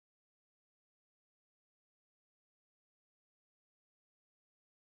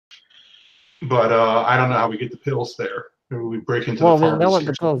but I don't know how we get the pills there. Maybe we break into Well, the we pharmacy. know what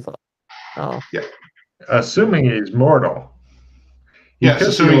the pills are. Oh. Yeah. Assuming he's mortal. Yes,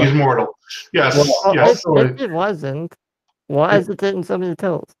 assuming he's mortal. Yes. Well, yes. If he wasn't, why is he taking so many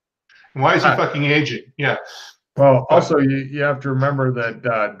pills? Why is he fucking aging? Yeah. Well, also, you have to remember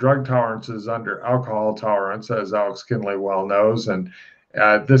that drug tolerance is under alcohol tolerance, as Alex Kinley well knows. And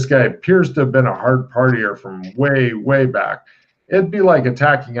this guy appears to have been a hard partier from way, way back. It'd be like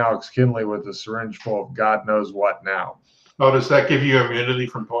attacking Alex Kinley with a syringe full of God knows what now. Oh, does that give you immunity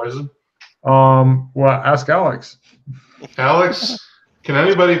from poison? Well, ask Alex. Alex, can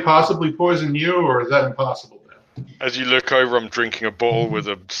anybody possibly poison you, or is that impossible? As you look over, I'm drinking a bottle with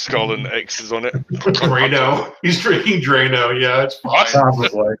a skull and X's on it. Drano. He's drinking Drano. Yeah, it's fine.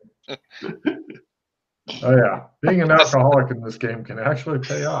 Probably. Oh, yeah. Being an alcoholic in this game can actually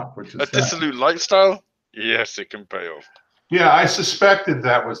pay off, which is a dissolute lifestyle? Yes, it can pay off. Yeah, I suspected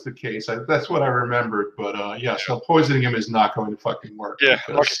that was the case. That's what I remembered. But, yeah, so poisoning him is not going to fucking work. Yeah,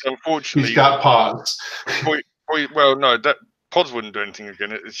 unfortunately. He's got pods. Well, no, pods wouldn't do anything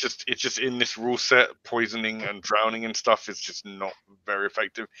again. It's just in this rule set, poisoning and drowning and stuff is just not very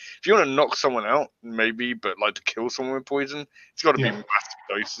effective. If you want to knock someone out, maybe, but like to kill someone with poison, it's got to be massive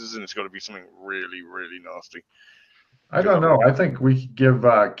doses and it's got to be something really, really nasty. I don't know. I think we could give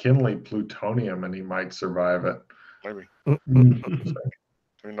Kinley plutonium and he might survive it. Maybe.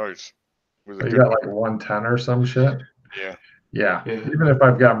 Who knows? You got like 110 or some shit? Yeah. Even if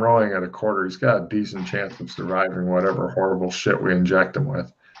I've got him rolling at a quarter, he's got a decent chance of surviving whatever horrible shit we inject him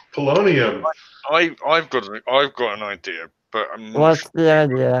with. Polonium. I've got an idea, but I'm not What's the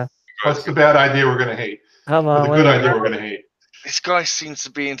idea? What's the bad idea we're going to hate? Come on. The good idea we're going to hate. This guy seems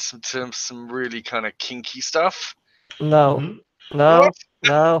to be in some really kind of kinky stuff. No. Mm-hmm.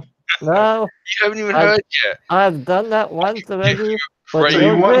 No. You haven't even heard yet. I've done that once already. So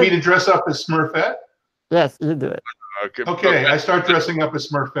you want me to dress up as Smurfette? Yes, you do it. Okay, I start dressing up as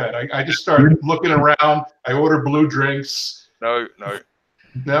Smurfette. I just start looking around. I order blue drinks. No.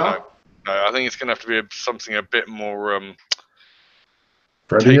 No, I think it's gonna have to be something a bit more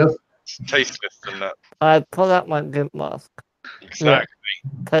tasteless than that. I pull out my gimp mask. Exactly.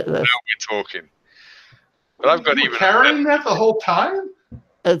 Take this. Now we're talking. But I've got even carrying that the whole time.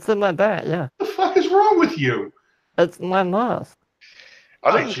 It's in my bag. Yeah. What the fuck is wrong with you? It's my mask.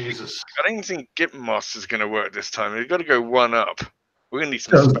 Jesus. I don't think Gimp Mask is going to work this time. We've got to go one up. We're going to need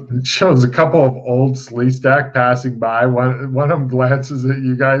some. Shows a couple of old Sleestack passing by. One of them glances at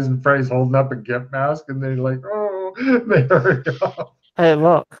you guys and Frey's holding up a Gimp mask, and they're like, "Oh, they hurry up." Hey,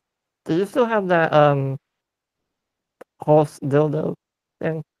 look. Do you still have that horse dildo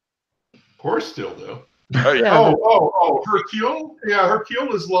thing? Horse dildo. Oh, yeah. Oh, Hercule. Yeah,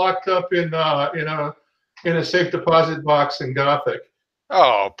 Hercule is locked up in a safe deposit box in Gothic.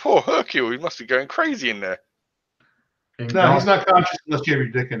 Oh, poor Hercule. He must be going crazy in there. No, he's not conscious unless you have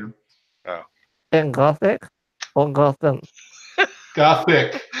your dick in him. Oh. In Gothic? Or Gotham?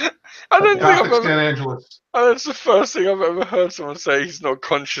 Gothic. I don't think I've ever... San Angeles. Oh, that's the first thing I've ever heard someone say he's not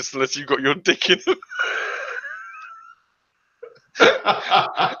conscious unless you've got your dick in him.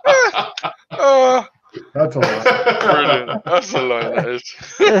 That's a line. Brilliant. That's a line, that is.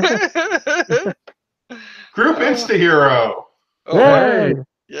 Group Insta-Hero. Oh, hey.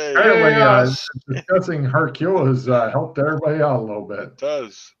 Yay. Apparently, discussing Hercule has helped everybody out a little bit. It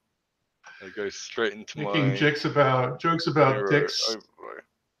does. It goes straight into making jokes about dicks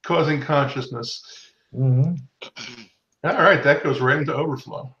causing consciousness. Mm-hmm. All right, that goes right into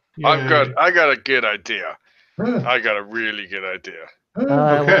overflow. I got a good idea. I got a really good idea.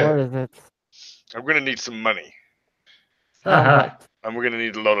 Okay. What is it? I'm going to need some money. And we're going to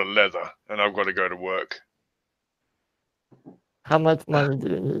need a lot of leather, and I've got to go to work. How much money do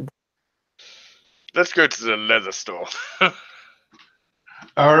you need? Let's go to the leather store.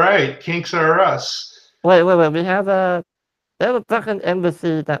 All right, kinks are us. Wait. We have a fucking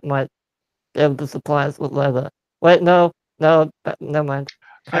embassy that might be able to supply us with leather. Wait, no, never mind.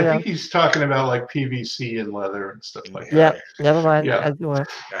 I think he's talking about like PVC and leather and stuff like that. Yeah, never mind. Yeah.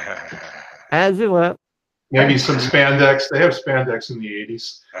 As you were. Maybe some spandex. They have spandex in the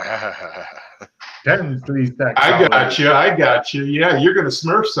 80s. I got you. Yeah, you're going to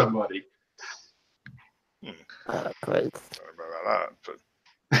smurf somebody. Great. Sorry about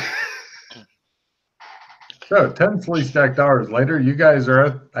that. So, 10 Sleestack dollars later, you guys are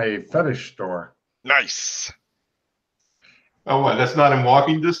at a fetish store. Nice. Oh, what? That's not in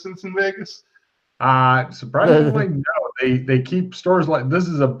walking distance in Vegas? Surprisingly, no. They keep stores like this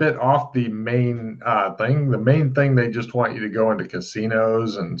is a bit off the main thing. The main thing, they just want you to go into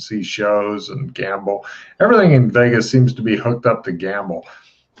casinos and see shows and gamble. Everything in Vegas seems to be hooked up to gamble.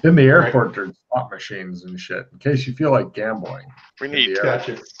 In the airport, there's slot machines and shit in case you feel like gambling. We need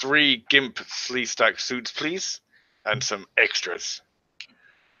Gotcha. 3 GIMP Sleestack suits, please, and some extras.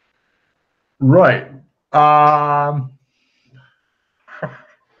 Right.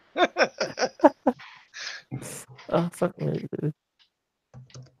 Oh, fuck me, dude.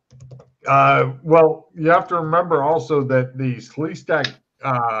 Well, you have to remember also that the Sleestack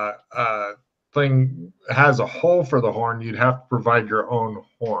thing has a hole for the horn. You'd have to provide your own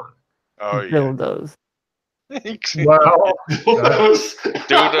horn. Oh yeah. Dildos. Well,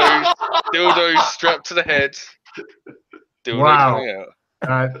 dildos strapped to the head. Dildo Wow. coming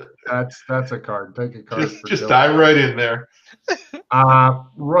out. that's a card. Take a card. Just dive right in there.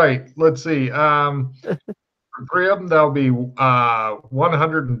 Right. Let's see. For 3 of them, that'll be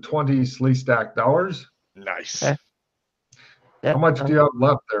 120 Sleestack dollars. Nice. Okay. Yep, How much do you have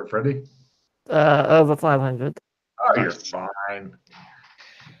left there, Freddie? over 500. Oh, you're Nice. fine.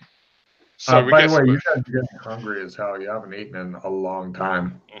 So we by get the way, some- you guys are getting hungry as hell. You haven't eaten in a long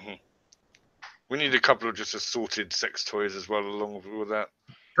time. we need a couple of just assorted sex toys as well, along with all that.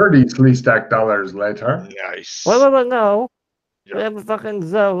 30 Sleestack dollars later. Nice. Wait, no. Yeah. We have a fucking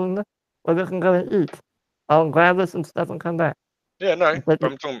zone where we can go and eat. I'll grab us some stuff and come back. Yeah, no. But-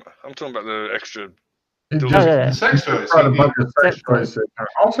 I'm talking about the extra. You Oh, just yeah. The sex toys. brought a bunch of sex Sex toys in there.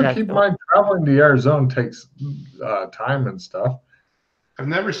 Also, Yeah, keep in cool. mind, traveling to Arizona takes time and stuff. I've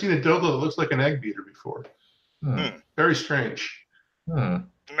never seen a dildo that looks like an egg beater before. Hmm. Very strange. Hmm.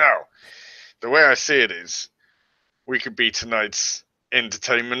 No. The way I see it is, we could be tonight's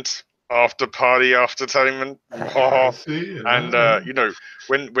entertainment, after party, aftertainment. I see. And you know,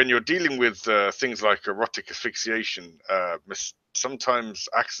 when you're dealing with things like erotic asphyxiation, sometimes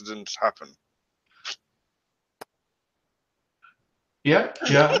accidents happen. yeah,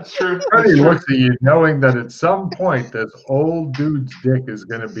 that's true. Freddie That's true. looks at you knowing that at some point this old dude's dick is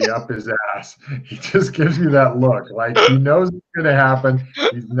going to be up his ass. He just gives you that look like he knows it's going to happen.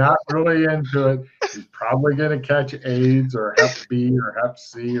 He's not really into it. He's probably going to catch AIDS or Hep B or Hep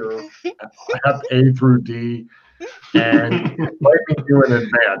C or Hep A through D. And he's blaming you in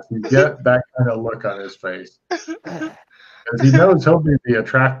advance. You get that kind of look on his face. Because he knows he'll be the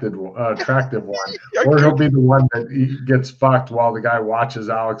attractive one, or he'll be the one that he gets fucked while the guy watches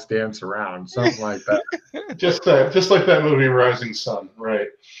Alex dance around, something like that. Just like that movie Rising Sun, right?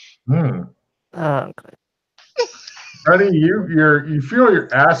 Hmm. Okay. Freddie, you feel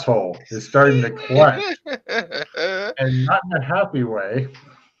your asshole is starting to clench, and not in a happy way.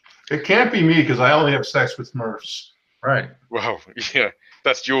 It can't be me because I only have sex with Smurfs. Right. Well, yeah,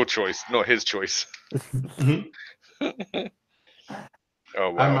 that's your choice, not his choice.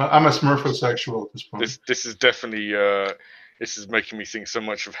 Oh wow. I'm a Smurfosexual at this point. This is definitely this is making me think so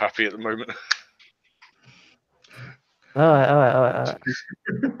much of Happy at the moment. All right.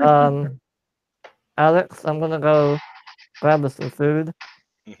 Alex, I'm gonna go grab us some food.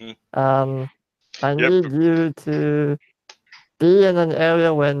 Mhm. I Yep. need you to be in an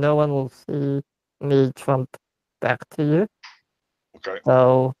area where no one will see me trump back to you. Okay.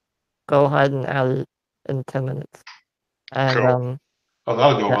 So go hide in an alley in 10 minutes. And Cool. Oh,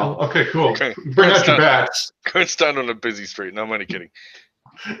 that'll go Yeah. well. Okay, cool. Okay. Bring out your bats. Go and stand on a busy street. No, I'm only kidding.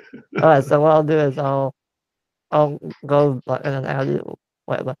 all right, so what I'll do is I'll go like in an alley or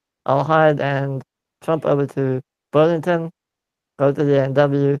whatever. I'll hide and trump over to Burlington, go to the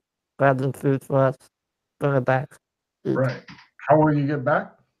NW, grab some food for us, bring it back. Eat. Right. How will you get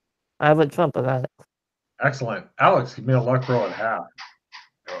back? I have a trump of Alex. Excellent. Alex, give me a luck roll at half.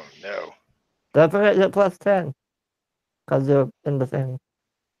 Oh no. Don't forget your plus 10. Because you're in the thing.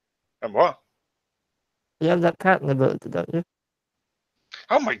 And what? You have that cat ability, don't you?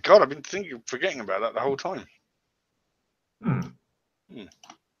 Oh my god, I've been forgetting about that the whole time. Hmm.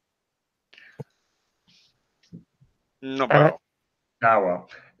 Not bad. Ah, well,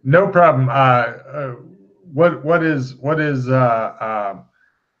 no problem. What is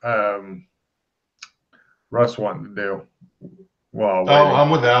Russ wanting to do? Well, Oh, I'm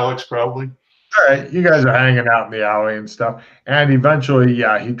with Alex probably. all right, you guys are hanging out in the alley and stuff, and eventually,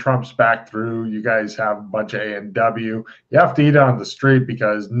 yeah, he trumps back through. You guys have a bunch of A&W. You have to eat on the street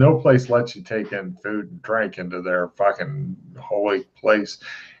because no place lets you take in food and drink into their fucking holy place,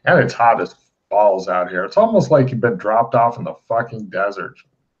 and it's hot as balls out here. It's almost like you've been dropped off in the fucking desert.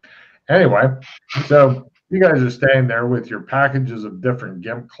 Anyway, so you guys are staying there with your packages of different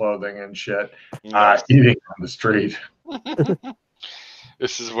GIMP clothing and shit, Nice. eating on the street.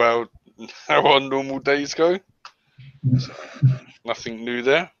 This is how our normal days go. Nothing new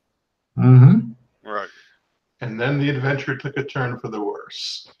there. Mm-hmm. Right. And then the adventure took a turn for the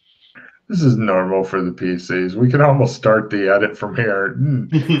worse. This is normal for the PCs. We can almost start the edit from here.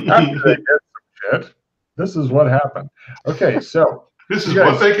 After they get some shit, this is what happened. Okay, so This is you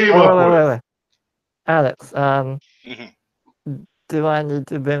guys- what they came Wait, up wait, with. wait, wait. Alex, Mhm. do I need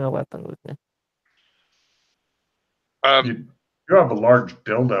to bring a weapon with me? you have a large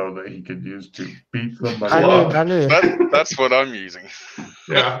dildo that he could use to beat somebody I up. mean. That's what I'm using.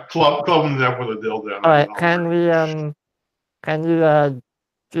 Yeah, club them with a dildo. All right, can you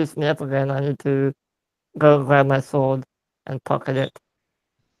juice me up again? I need to go grab my sword and pocket it,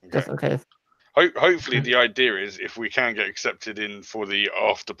 just in case. Hopefully, the idea is if we can get accepted in for the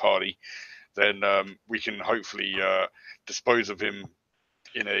after party, then we can hopefully dispose of him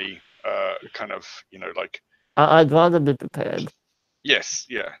in a kind of, like. I'd rather be prepared. Yes,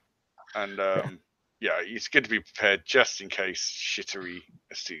 yeah, and yeah, it's good to be prepared just in case shittery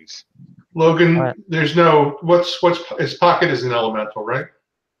ensues. Logan, Right. there's no his pocket is an elemental, right?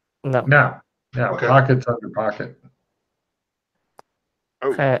 No. Now, Okay. pockets under pocket.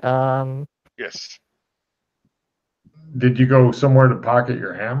 Oh, Okay. yes. Did you go somewhere to pocket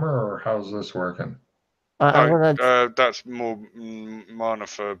your hammer, or how's this working? I'm No, gonna. that's more mana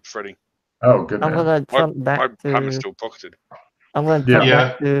for Freddy. Oh, good I'm man. gonna jump My back hammer's to. still pocketed. I'm gonna Yeah. jump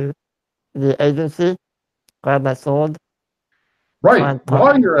back to the agency, grab my sword. Right. Fine, While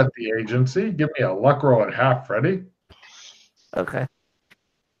pocket. you're at the agency, give me a luck roll at half, Freddy. Okay.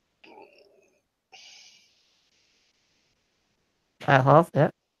 At half, yeah.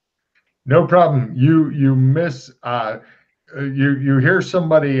 No problem. You miss. You hear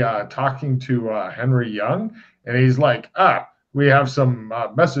somebody talking to Henry Young, and he's like, we have some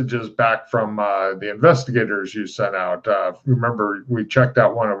messages back from the investigators you sent out. Remember, we checked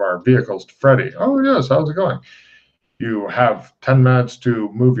out one of our vehicles to Freddy. Oh, yes. How's it going? You have 10 minutes to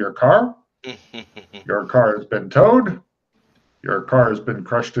move your car. Your car has been towed. Your car has been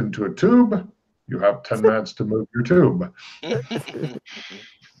crushed into a tube. You have 10 minutes to move your tube.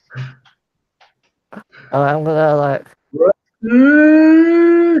 I'm gonna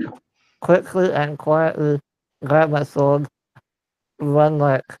quickly and quietly grab my sword,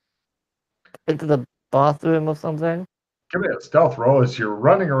 run into the bathroom or something. Give me a stealth roll as you're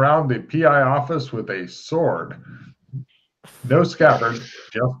running around the PI office with a sword. No scabbard,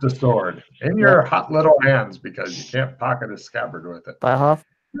 just a sword. In your hot little hands because you can't pocket a scabbard with it. By half.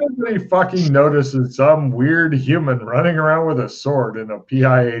 Nobody fucking notices some weird human running around with a sword in a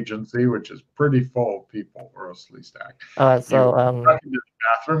PI agency, which is pretty full of people, grossly stacked. Alright, so You walk into the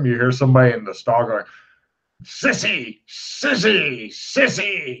bathroom, you hear somebody in the stall going, "Sissy, sissy,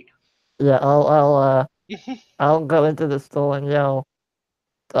 sissy." yeah, I'll go into the store and yell,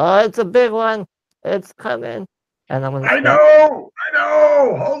 "Oh, it's a big one! It's coming!" And I'm gonna I know.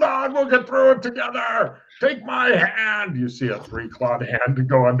 Hold on, we'll get through it together. Take my hand. You see a 3-clawed hand to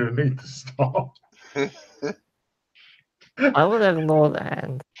go underneath the stall. I would ignore the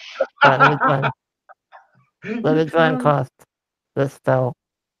hand. Right, let me try and cast this spell.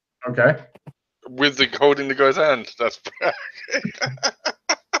 Okay. With the holding the guy's hand. That's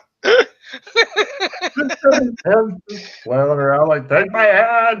Flailing around like, take my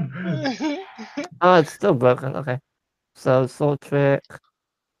hand. Oh, it's still broken. Okay. So soul trick,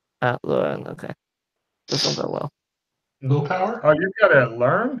 outlearn. Okay. This will go well. Willpower? Oh, you gotta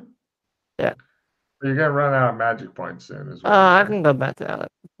learn? Yeah. You're gonna run out of magic points soon. Is what I you're can go back to Alex.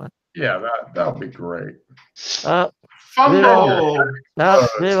 Yeah, that'll be great. Oh, Fumble! no,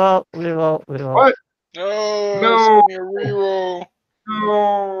 reroll. What? No, it's gonna be a reroll.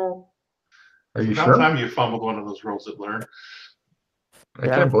 No. Are you About sure? time you fumbled one of those rolls at learn. I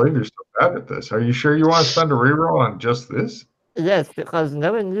can't believe you're so bad at this. Are you sure you want to spend a reroll on just this? Yes, because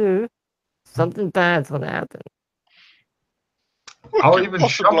knowing you, something bad's gonna happen. What I'll could even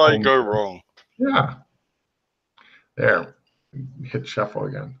possibly shuffle. go wrong? Yeah. There. Hit shuffle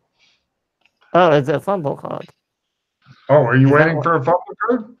again. Oh, it's a fumble card. Oh, are you Is that waiting what- for a fumble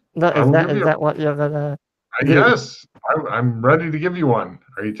card? No, I will give is you- that what you're gonna? Yes, I'm ready to give you one.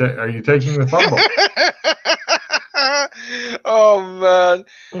 Are you taking the fumble? Oh man,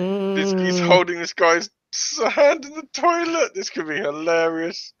 he's Mm, holding this guy's hand in the toilet. This could be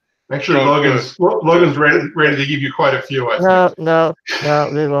hilarious. Actually, Oh, Logan's ready to give you quite a few, I think. no,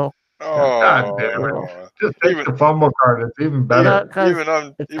 reroll. God damn it. Oh, Just take the fumble card. It's even better. No, 'cause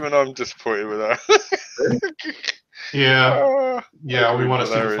even I'm disappointed with that. Yeah, that could we be want to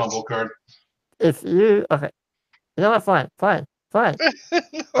see the hilarious. fumble card. if you okay, you know what? Fine. No Okay.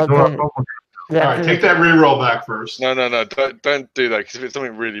 fumble card. Yeah. All right, take that reroll back first. No, don't do that, because if it's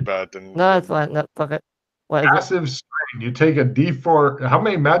something really bad, then No, it's fine. No, fuck it. What is it? Passive strain. You take a D4. How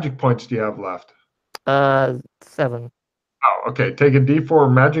many magic points do you have left? 7. Oh, okay. Take a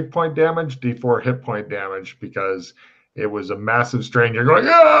D4 magic point damage, D4 hit point damage, because it was a massive strain. You're going,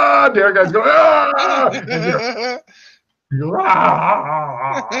 ah! The other guys go, ah! And you go,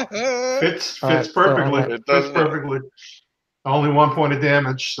 ah! Fits Alright, so perfectly. I'm It Fits does. perfectly. Only 1 point of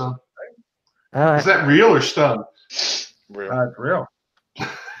damage. So All right. is that real or stun? Real. That's real.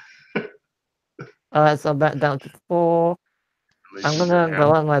 All right, so back down to 4. I'm gonna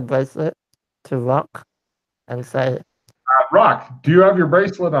go on my bracelet to Rock and say, Rock, do you have your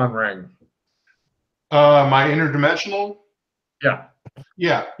bracelet on ring? My interdimensional? Yeah.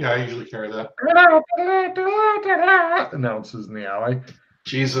 Yeah, I usually carry that. Announces in the alley.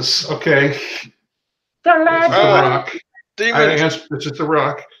 Jesus. Okay. It's just a Ah, rock. It's just a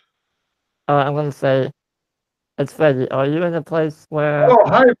rock. I'm gonna say, it's Freddy. Are you in a place where? Oh,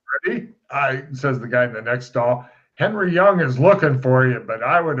 hi, Freddie. Says the guy in the next stall. Henry Young is looking for you, but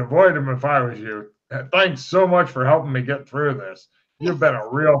I would avoid him if I was you. Thanks so much for helping me get through this. You've been a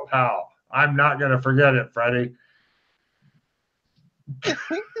real pal. I'm not going to forget it, Freddie.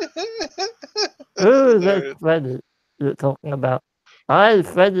 Who is this Freddy you're talking about? I'm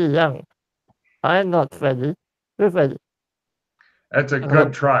Freddy Young. I'm not Freddy. Who's Freddy? That's a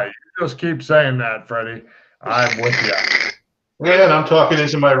good try. You just keep saying that, Freddie. I'm with you. Man, I'm talking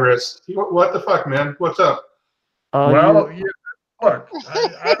into my wrist. What the fuck, man? What's up? Well, look,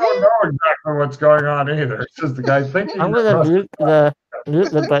 I don't know exactly what's going on either. It's just the guy thinking. I'm gonna mute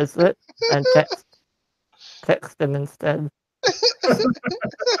the bracelet and text him instead.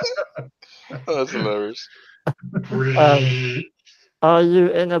 That's hilarious. Are you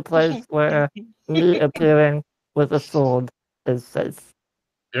in a place where me appearing with a sword is safe?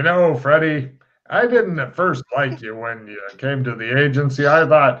 You know, Freddie, I didn't at first like you when you came to the agency. I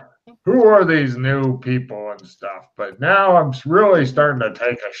thought, who are these new people and stuff? But now I'm really starting to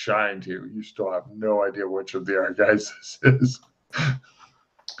take a shine to you. You still have no idea which of the other guys this is.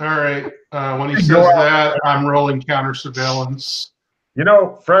 All right. When he says that, I'm rolling counter surveillance. You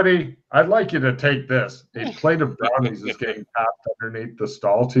know, Freddie, I'd like you to take this. A plate of brownies is getting packed underneath the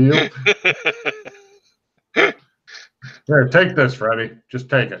stall to you. Here, take this, Freddie. Just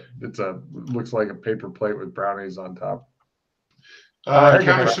take it. It looks like a paper plate with brownies on top.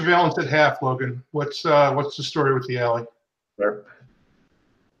 Counter surveillance at half, Logan. What's the story with the alley? There.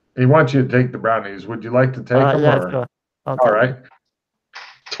 He wants you to take the brownies. Would you like to take them? Yeah, or? sure. All right.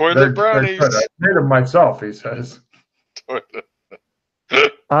 Toilet brownies. I made them myself, he says. Toilet.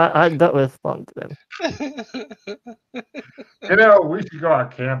 I don't respond to them. You know, we should go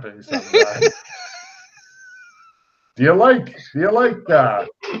out camping sometime. Do you like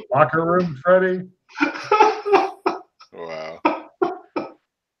locker room, Freddie? Wow.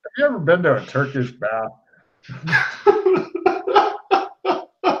 Have you ever been to a Turkish bath?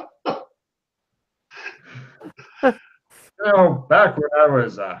 You know, back when I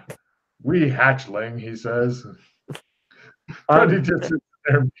was a wee hatchling, he says. Freddie just sits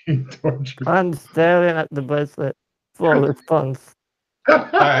there being tortured. I'm staring at the bracelet for a response.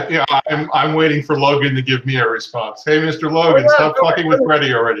 Yeah, I'm waiting for Logan to give me a response. Hey, Mr. Logan, stop fucking with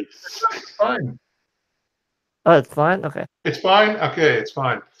Freddy already. It's fine. Oh, it's fine? Okay. It's fine? Okay, it's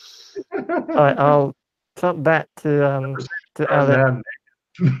fine. Alright, I'll jump back to Alex.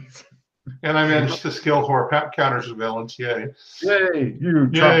 And I managed to skill for counter surveillance. Yay. Yay, you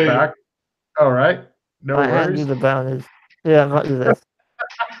jump back. All right. No I hand you worries. the brownies. Yeah, I got you this.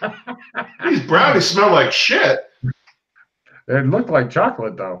 These brownies smell like shit. They look like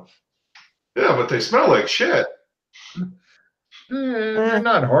chocolate, though. Yeah, but they smell like shit. They're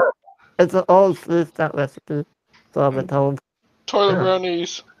not horrible. It's an old food stamp recipe, so I've been told. Toilet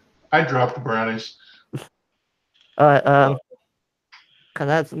brownies. I dropped the brownies. Alright, can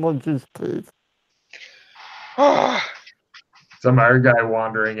I have some more juice, please? Some other guy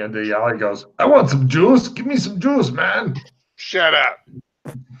wandering into the alley goes, I want some juice. Give me some juice, man. Shut up.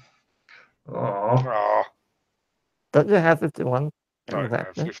 Oh. Don't you have 51? No, I have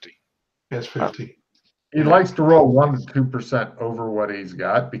Exactly. 50. That's 50. He likes to roll 1 to 2% over what he's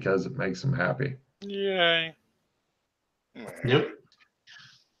got because it makes him happy. Yay. Yep.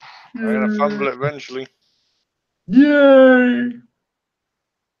 I'm going to fumble it eventually. Yay!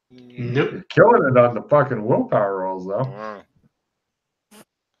 Nope. You're killing it on the fucking willpower rolls, though.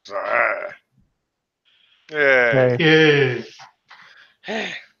 Wow. Yeah. Yay.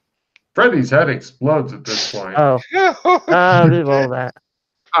 Freddy's head explodes at this point. Oh, re-roll that.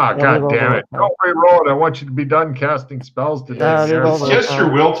 Ah, Yeah, god damn it. Don't re-roll it. I want you to be done casting spells today. It's just your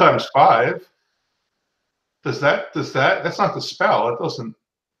will times 5. Does that? That's not the spell. It doesn't.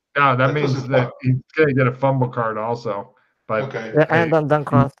 No, that means that he's going to get a fumble card also. But okay. Yeah, and I'm done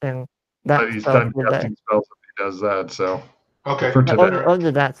casting that but he's spell done for the day. casting spells at does that. So Okay. for today.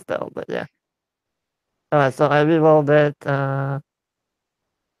 Only that spell, but yeah. Alright, so I rerolled it.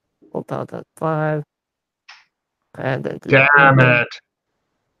 Pulled out that 5. And then Damn it!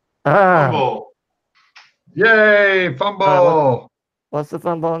 Fumble. Yay! Fumble! What's the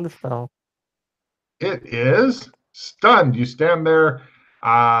fumble on the spell? It is stunned. You stand there.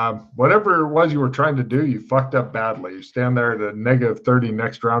 Whatever it was you were trying to do, you fucked up badly. You stand there at a -30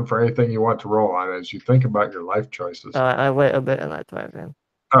 next round for anything you want to roll on as you think about your life choices. I wait a bit and I try again.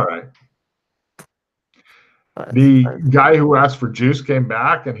 All right. The guy who asked for juice came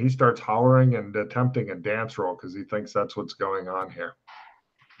back and he starts hollering and attempting a dance roll because he thinks that's what's going on here.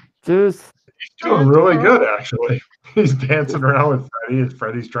 Juice. He's doing really good, actually. He's dancing around with Freddy as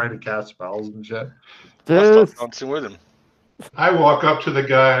Freddy's trying to cast spells and shit. I'll start dancing with him. I walk up to the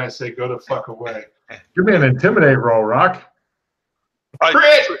guy and I say, "Go the fuck away." Give me an intimidate roll, Rock.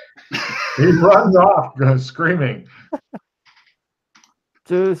 Crit! He runs off screaming.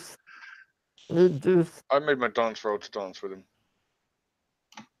 Juice. Need juice. I made my dance roll to dance with him.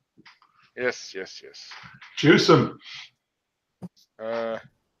 Yes. Juice him.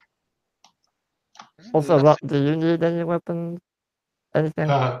 Also, Rock, do you need any weapons? Anything?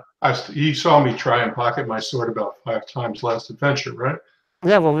 You saw me try and pocket my sword about 5 times last adventure, right?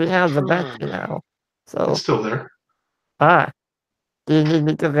 Yeah, well, we have the battery now. So. It's still there. Do you need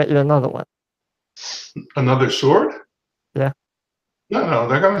me to get you another one? Another sword? Yeah. No,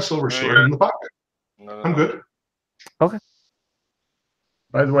 I got my silver sword in the pocket. I'm good. Okay.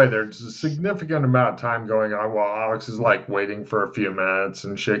 By the way, there's a significant amount of time going on while Alex is like waiting for a few minutes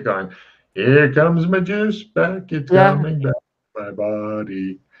and shit going, here comes my juice back, it's coming back to my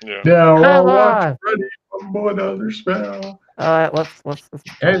body. Yeah. Now I'll watch Freddy fumble another spell. Alright, what's this?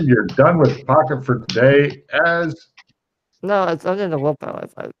 And you're done with pocket for today as... No, it's only the willpower.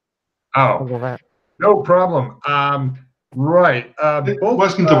 No problem. Right. It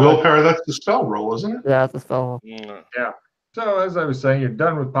wasn't the willpower, that's the spell roll, isn't it? Yeah, it's the spell roll. Yeah. So as I was saying, you're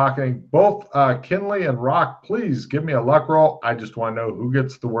done with pocketing. Both Kinley and Rock, please give me a luck roll. I just want to know who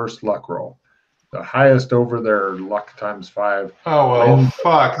gets the worst luck roll. The highest over their luck times 5. Oh, well,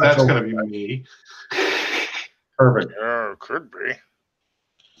 fuck. That's going to be me. Perfect. Yeah, could be.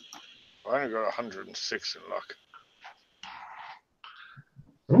 I only got 106 in luck.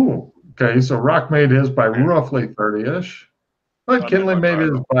 Ooh, okay. So Rock made his by roughly 30-ish, but Kinley made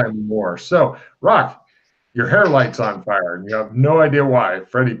his by more. So Rock, your hair light's on fire, and you have no idea why.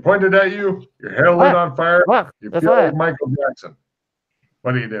 Freddy pointed at you. Your hair lit on fire. You feel like Michael Jackson.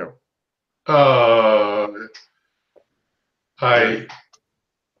 What do? I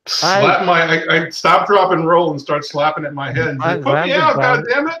slap I stop, drop, and roll and start slapping at my head. And put me out,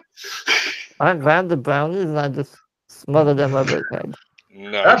 goddammit! I grabbed the brownies and I just smothered them over his head.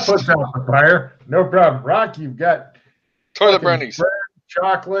 Nice. That puts out the fire. No problem. Rock, you've got toilet brownies.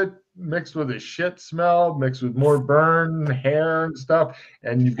 Chocolate mixed with a shit smell, mixed with more burn hair and stuff,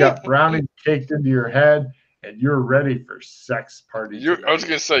 and you've got brownies caked into your head, and you're ready for sex party. I was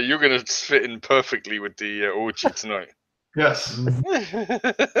going to say, you're going to fit in perfectly with the orgy tonight. Yes.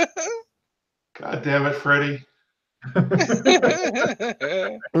 God damn it, Freddy.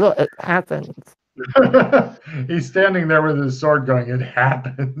 Look, it happens. He's standing there with his sword going, it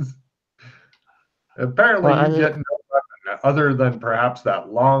happens. Apparently you get no weapon other than perhaps that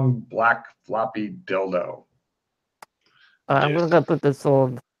long, black, floppy dildo. I'm going to go put the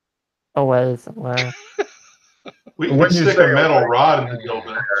sword away somewhere. We can stick a metal rod in the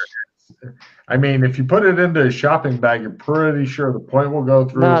dildo. I mean, if you put it into a shopping bag, you're pretty sure the point will go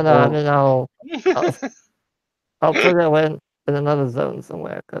through. No, I mean, I'll put it away in another zone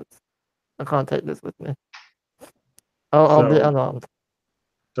somewhere because I can't take this with me. I'll be unarmed.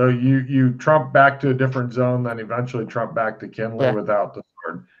 So you trump back to a different zone, then eventually trump back to Kinley without the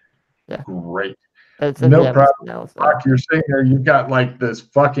sword. Yeah. Great. No problem. Now, so. Rock, you're sitting there, you've got like this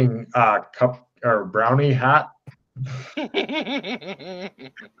fucking cup or brownie hat.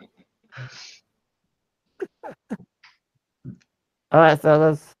 All right,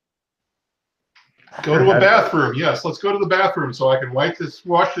 fellas. Go to a bathroom. Yes, let's go to the bathroom so I can wash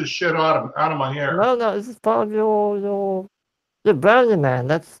this shit out of my hair. No, this is part of your brownie man.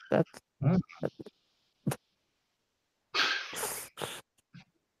 That's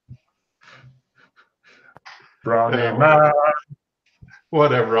Brownie man.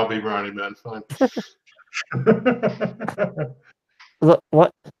 Whatever, I'll be brownie man. Fine. Look,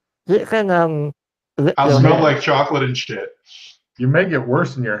 what you can I'll smell like chocolate and shit. You may get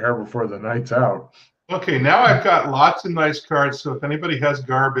worse in your hair before the night's out. Okay, now I've got lots of nice cards, so if anybody has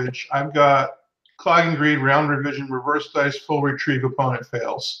garbage, I've got Clogging Greed, Round Revision, Reverse Dice, Full Retrieve, Opponent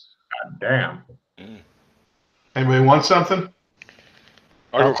Fails. God damn. Anybody want something?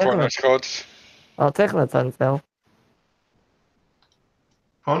 I got quite nice cards. I'll take my pen, Phil.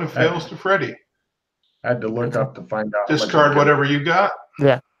 Opponent fails to Freddy. I had to look up to find out. Discard whatever you got.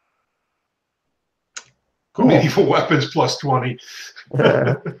 Yeah. Cool. Medieval weapons plus 20.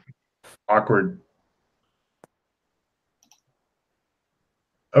 Awkward.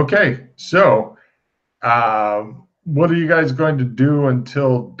 Okay, so what are you guys going to do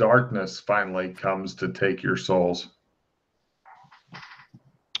until darkness finally comes to take your souls?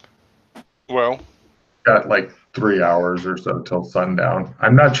 Well, got like 3 hours or so till sundown.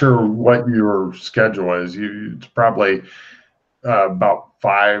 I'm not sure what your schedule is. It's probably about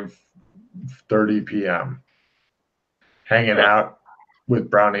 5:30 p.m. Hanging out with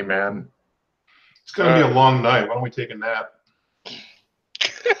Brownie Man. It's going to be a long night. Why don't we take a nap?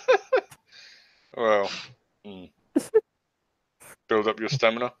 Well, build up your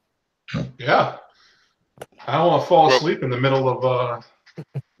stamina. Yeah. I don't want to fall asleep in the middle of a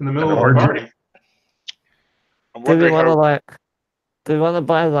party. Do we want to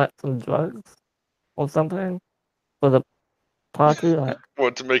buy like some drugs or something for the party? Like,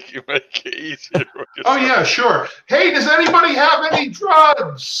 what to make it easier? Oh yeah, sure. Hey, does anybody have any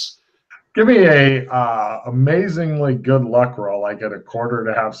drugs? Give me a amazingly good luck roll. I get a quarter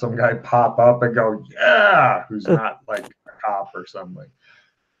to have some guy pop up and go, yeah, who's not like a cop or something.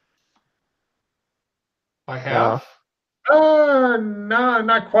 I have. No,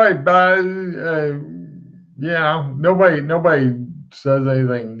 not quite. But yeah, nobody says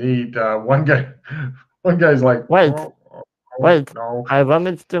anything neat. One guy's like, wait, no. I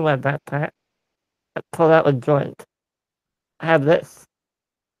rummaged through my backpack. I pulled out a joint. I have this.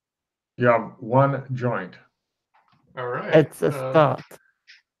 You have one joint. All right. It's a start.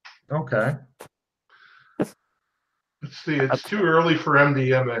 Okay. Let's see. It's too early for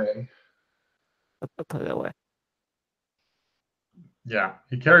MDMA. I'll put it away. Yeah,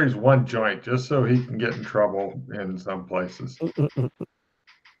 he carries one joint just so he can get in trouble in some places.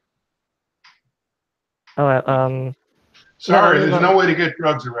 All right. Sorry, there's no way to get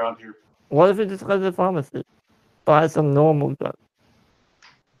drugs around here. What if we just go to the pharmacy, buy some normal drugs?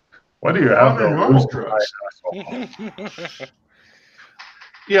 What do you have? Normal drugs.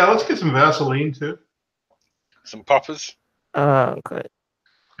 Yeah, let's get some Vaseline too. Some poppers. Okay.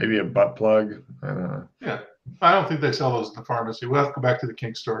 Maybe a butt plug. I don't know. Yeah, I don't think they sell those at the pharmacy. We'll have to go back to the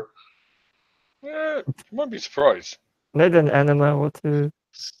kink store. Yeah, you might be surprised. Maybe an enema or two.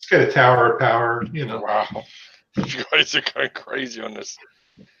 Let's get a tower of power. You know. Wow, you guys are going crazy on this.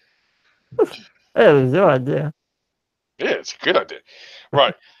 Hey, it was your idea. Yeah, it's a good idea.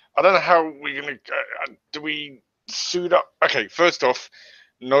 Right. I don't know how we're going to... do we suit up? Okay, first off,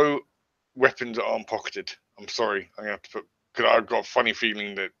 no weapons are arm pocketed. I'm sorry. I'm going to have to put... Because I've got a funny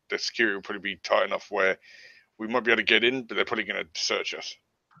feeling that the security will probably be tight enough where we might be able to get in, but they're probably going to search us.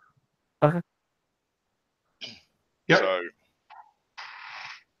 Okay. Yep. So...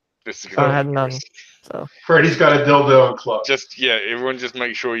 This is going I had none. So. Freddy's got a dildo and club. Everyone just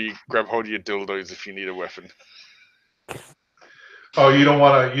make sure you grab hold of your dildos if you need a weapon. Oh, you don't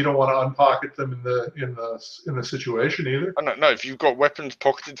want to unpocket them in the situation either. Oh, no, if you've got weapons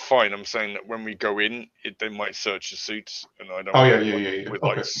pocketed, fine. I'm saying that when we go in, they might search the suits, and I don't. Oh yeah. With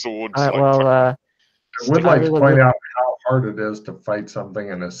okay. like swords. All right, I would like to point out how hard it is to fight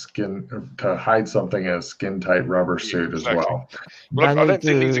something in to hide something in a skin-tight rubber suit as well. Well, I don't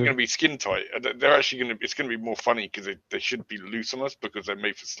think these are going to be skin-tight. They're actually going to. It's going to be more funny because they should be loose on us because they're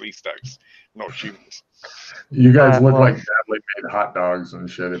made for sleeve stacks, not humans. You guys look like badly made hot dogs and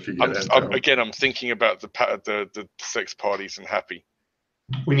shit. If you get into I'm thinking about the sex parties and happy.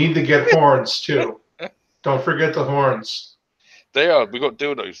 We need to get horns too. Don't forget the horns. They are. We got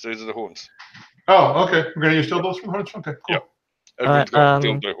dildos. Those are the horns. Oh, okay. We're gonna use dildos for horns. Okay, cool. Yep. Everyone's got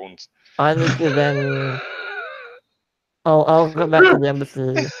dildo horns. I need to then. I'll go back to the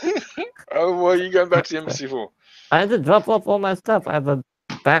embassy. Oh, what are you going back to the embassy for? I had to drop off all my stuff. I have a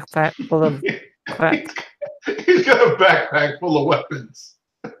backpack full of crap. He's got a backpack full of weapons.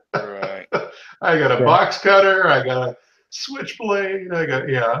 Right. I got a box cutter. I got a switchblade.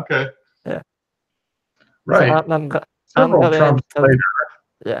 Okay. Yeah. Right. So Several Trumps later.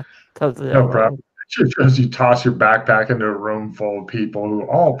 Yeah. Totally. No problem. It's just you toss your backpack into a room full of people who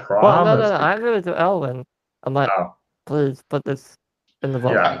all promise. Well, no. I go to Elwyn. I'm like, please put this in the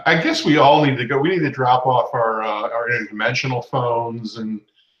vault. Yeah, I guess we all need to go. We need to drop off our interdimensional phones and.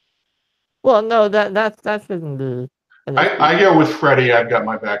 Well, no, that shouldn't be. I go with Freddy. I've got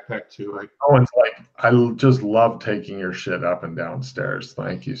my backpack too. Owen's like, I just love taking your shit up and downstairs.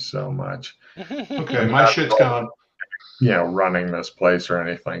 Thank you so much. Okay, my shit's gone. running this place or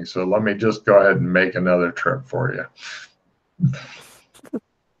anything. So let me just go ahead and make another trip for you.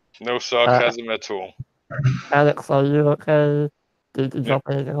 No sarcasm at all. Alex, are you okay? Did you drop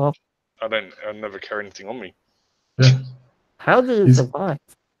anything off? I never carry anything on me. Yeah. How do you survive?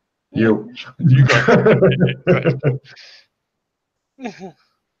 You got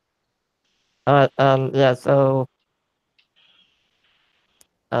yeah, so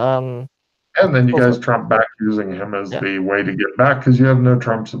and then you guys trump back using him as the way to get back because you have no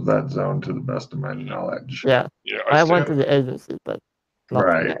trumps of that zone to the best of my knowledge. Yeah. I went to the agency, but not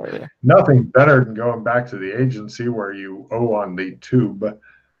right. the area. Nothing better than going back to the agency where you owe on the tube.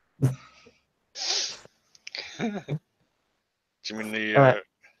 Do you mean the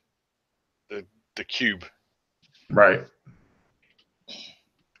cube? Right.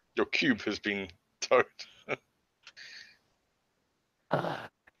 Your cube has been towed.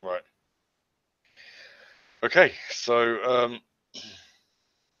 Right. Okay, so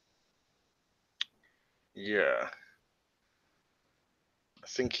yeah.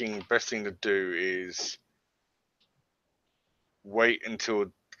 Thinking best thing to do is wait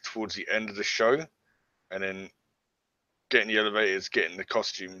until towards the end of the show and then get in the elevators, get in the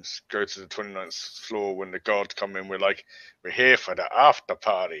costumes, go to the 29th floor. When the guards come in, we're like, we're here for the after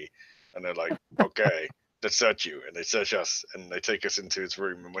party. And they're like, okay, let's search you. And they search us and they take us into his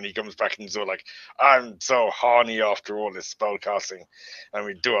room. And when he comes back, he's all like, I'm so horny after all this spell casting. And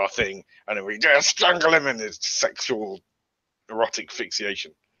we do our thing. And then we just strangle him in his sexual erotic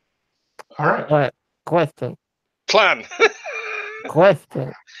fixation. All right. Question. Plan.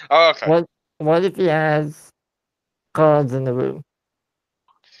 Question. Oh, okay. What if he has cards in the room?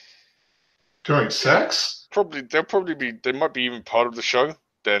 During sex? They might be even part of the show.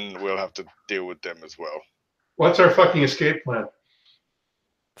 Then we'll have to deal with them as well. What's our fucking escape plan?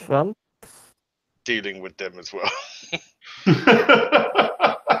 Trump? Dealing with them as well.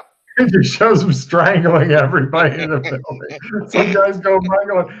 It just shows him strangling everybody in the building. Some guys go by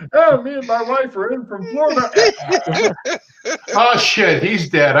going, oh, me and my wife are in from Florida. Oh, shit, he's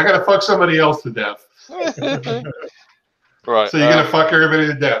dead. I got to fuck somebody else to death. Right. So you're going to fuck everybody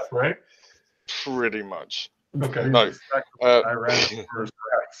to death, right? Pretty much. Okay. No.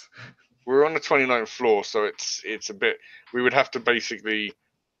 We're on the 29th floor, so it's a bit... We would have to basically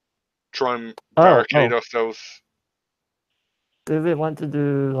try and barricade ourselves. Do we want to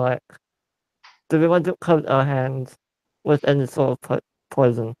coat our hands with any sort of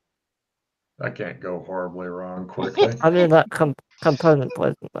poison? That can't go horribly wrong quickly. I mean, component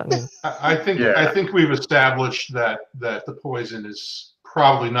poison. I mean, I think we've established that the poison is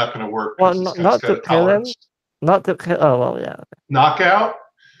probably not going to work. Well, not to kill him. Not to kill. Oh well, yeah. Knockout.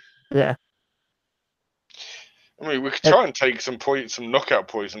 Yeah. I mean, we could try and take some knockout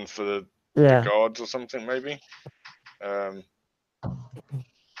poison for the guards or something, maybe. I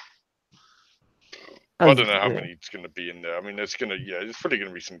don't know how many it's going to be in there. I mean, there's probably going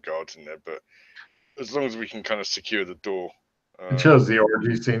to be some guards in there, but as long as we can kind of secure the door. It shows the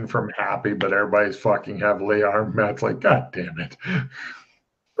orgy scene from Happy, but everybody's fucking heavily armed. Matt's like, God damn it.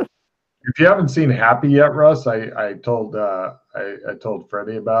 If you haven't seen Happy yet, Russ, I told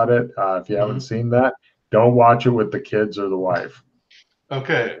Freddie about it. If you haven't seen that, don't watch it with the kids or the wife.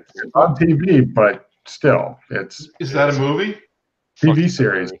 Okay. It's on TV, but still, Is that a movie? TV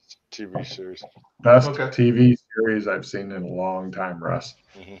series. TV series. Best TV series I've seen in a long time, Russ.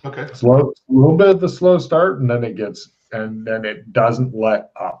 Mm-hmm. Okay. Slow, a little bit of the slow start, and then it doesn't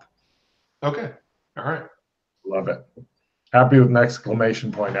let up. Okay. All right. Love it. Happy with an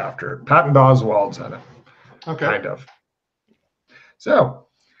exclamation point after it. Patton Oswalt's in it. Okay. Kind of. So,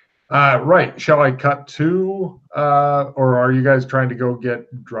 right. Shall I cut to, or are you guys trying to go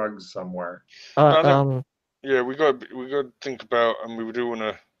get drugs somewhere? Yeah, we got to think about, and we do want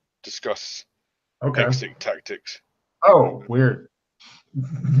to discuss exit tactics. Oh, weird.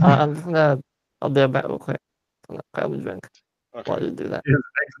 I'm just gonna. I'll be back real quick. I'm gonna grab a drink. Okay. While you do that. He's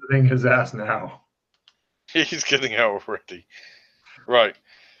exiting his ass now. He's getting out already. Right.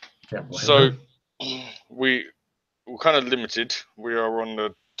 So we're kind of limited. We are on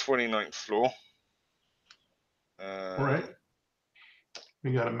the 29th floor. Right.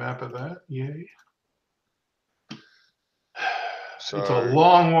 We got a map of that. Yay. So it's a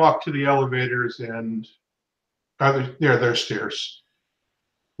long walk to the elevators, and there's stairs.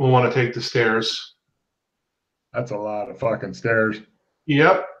 We'll want to take the stairs. That's a lot of fucking stairs.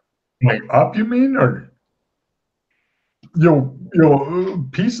 Yep. Like up, you mean, or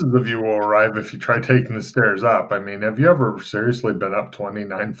pieces of you will arrive if you try taking the stairs up. I mean, have you ever seriously been up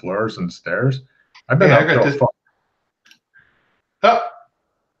 29 floors and stairs? I've been up.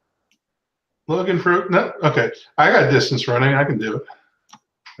 Looking for no. Okay, I got distance running. I can do it.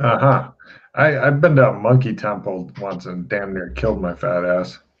 I've been to a monkey temple once and damn near killed my fat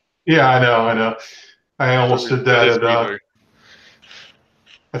ass. Yeah, I know. I almost did that.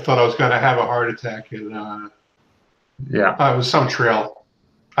 I thought I was going to have a heart attack, and yeah, it was some trail.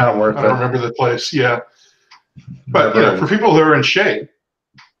 I don't worth it. remember the place. Yeah, but for people who are in shape,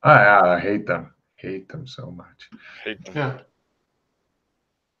 I hate them. Hate them so much. Hate them. Yeah.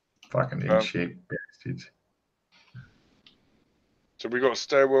 Fucking in shape bastards. So we got a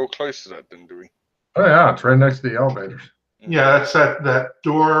stairwell close to that, then, do we? Oh yeah, it's right next to the elevators. Yeah, that's that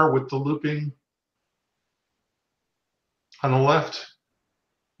door with the looping on the left.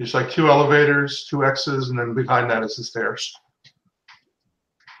 There's like 2 elevators, 2 X's, and then behind that is the stairs.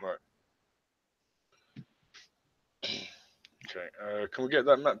 Right. Okay. Can we get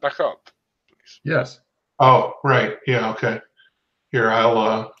that map back up, please? Yes. Oh, right. Yeah. Okay. Here,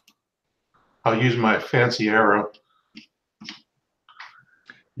 I'll use my fancy arrow.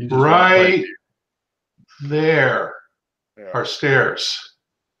 Right there are stairs.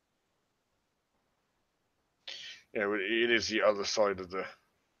 Yeah, it is the other side of the.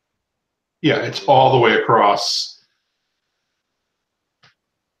 Yeah, it's all the way across.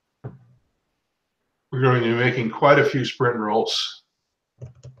 We're going to be making quite a few sprint rolls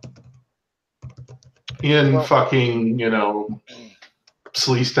in fucking,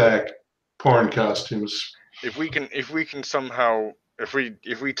 slee stack porn costumes. If we can somehow, if we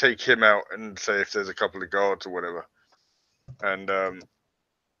take him out and say if there's a couple of guards or whatever, and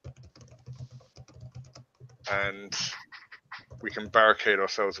we can barricade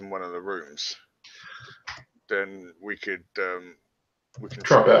ourselves in one of the rooms, then we can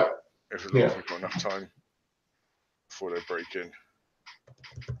drop out if we've got enough time before they break in.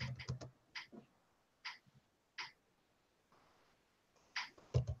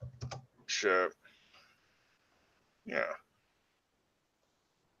 Sure. Yeah.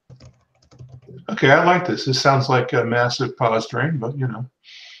 Okay, I like this. This sounds like a massive pause drain, but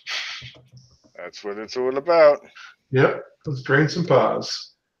That's what it's all about. Yep, let's drain some pause.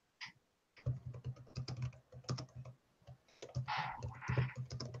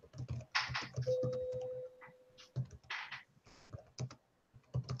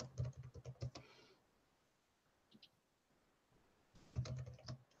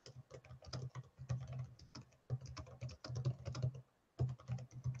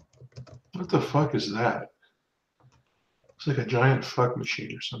 What the fuck is that? It's like a giant fuck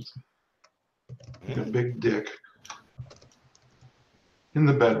machine or something. Like a big dick. In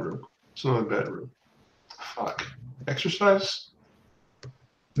the bedroom. It's in the bedroom. Fuck. Exercise?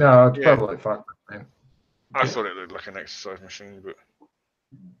 No, it's probably fuck, man. I thought it looked like an exercise machine, but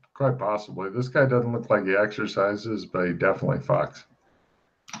quite possibly. This guy doesn't look like he exercises, but he definitely fucks.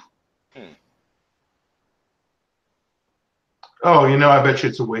 Oh, I bet you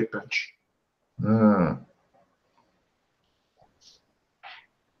it's a weight bench.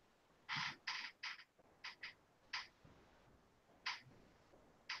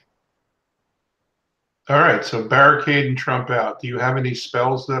 All right, so barricade and trump out. Do you have any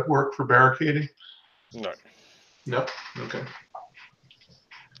spells that work for barricading? No. Nope. Okay. I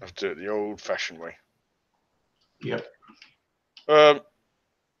have to do it the old-fashioned way. Yep.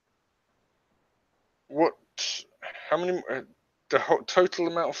 What? How many? The total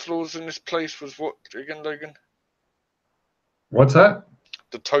amount of floors in this place was what again, Logan? What's that?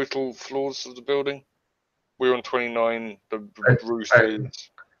 The total floors of the building. We're on 29. The roof is.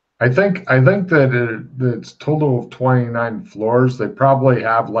 I think that it's total of 29 floors. They probably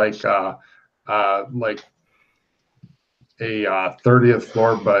have like a 30th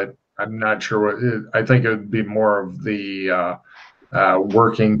floor, but I'm not sure what. I think it would be more of the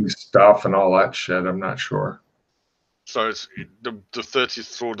working stuff and all that shit. I'm not sure. So it's the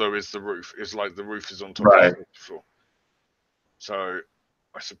 30th floor though is the roof. It's like the roof is on top Right. of the floor. So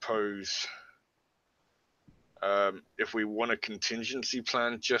I suppose if we want a contingency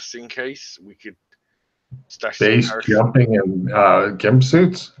plan just in case, we could stash base jumping and gimp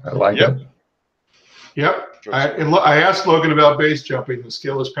suits. I like it. Yep. I asked Logan about base jumping. The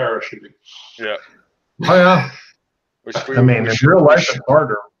skill is parachuting. Yeah. Oh yeah. I mean, in real life it's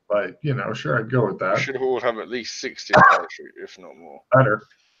harder, but sure, I'd go with that. We should all have at least 60 parachute, if not more. Better.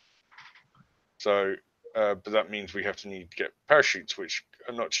 So, but that means we have to need to get parachutes, which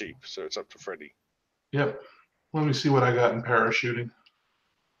are not cheap. So it's up to Freddie. Yep. Let me see what I got in parachuting.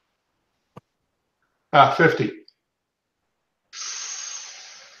 50.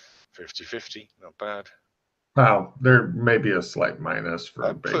 50-50, not bad. Well, there may be a slight minus for I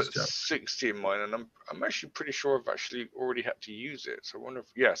a base put jump. 60 in mine, and I'm actually pretty sure I've actually already had to use it. So I wonder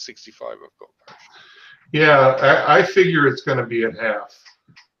if 65 I've got parachute. Yeah, I figure it's going to be at half.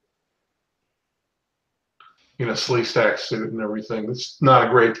 Sleeve stack suit and everything. It's not a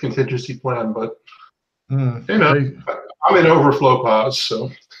great contingency plan, but I'm in overflow pause,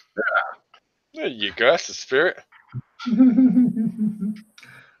 so. There you go. That's the spirit.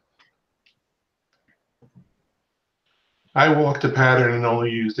 I walked a pattern and only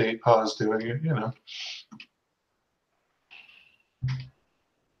used 8 pause doing it, I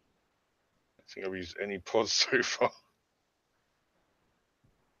think I've used any pods so far.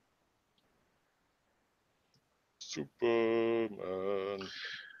 Superman.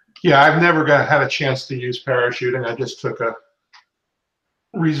 Yeah, I've never had a chance to use parachuting. I just took a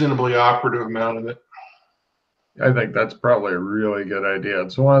reasonably operative amount of it. I think that's probably a really good idea.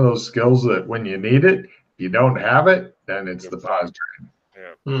 It's one of those skills that when you need it, you don't have it, then it's the pause train.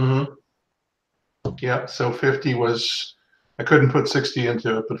 Yeah. Mm-hmm. Yeah, so 50 was, I couldn't put 60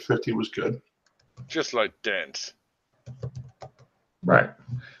 into it, but 50 was good. Just like dance. Right.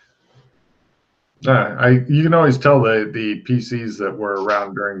 You can always tell the PCs that were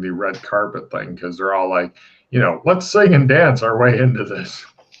around during the red carpet thing because they're all like, let's sing and dance our way into this.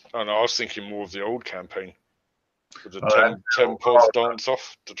 Oh no, I was thinking more of the old campaign with the 10 pods dance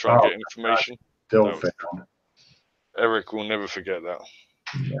off to try and get information. Still failed. Eric will never forget that.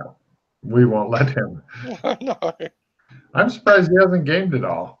 Yeah, we won't let him. No. I'm surprised he hasn't gamed it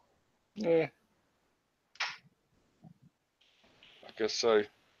all. Yeah. I guess so.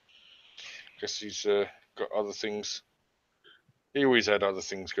 Guess he's got other things. He always had other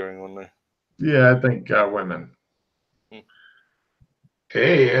things going on there. Yeah, I think women.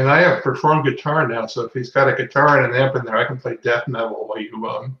 Hey, and I have performed guitar now, so if he's got a guitar and an amp in there, I can play death metal while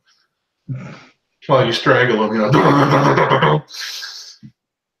you strangle him.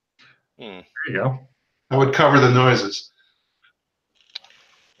 There you go. I would cover the noises.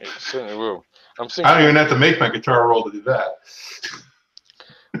 It certainly will. I don't even have to make my guitar roll to do that.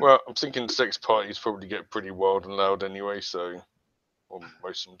 Well, I'm thinking sex parties probably get pretty wild and loud anyway, so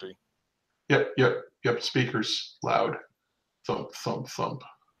most of them do. Yep. Speakers loud. Thump, thump, thump.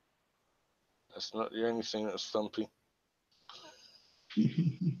 That's not the only thing that's thumpy.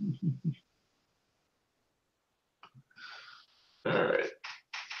 All right.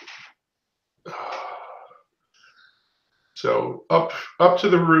 So up to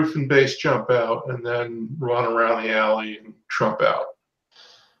the roof and base jump out, and then run around the alley and trump out.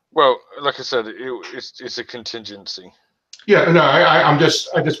 Well, like I said, it's a contingency. Yeah, no, I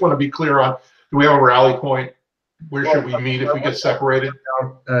just want to be clear on: do we have a rally point? Where should we meet if we get separated?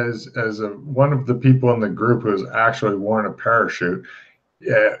 As one of the people in the group who has actually worn a parachute,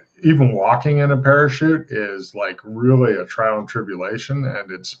 even walking in a parachute is like really a trial and tribulation,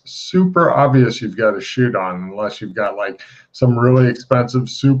 and it's super obvious you've got a chute on unless you've got like some really expensive,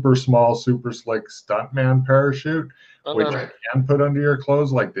 super small, super slick stuntman parachute, which you can put under your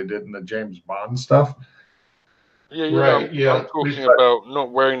clothes like they did in the James Bond stuff. I'm talking about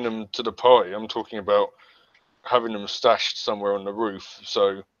not wearing them to the party. I'm talking about having them stashed somewhere on the roof.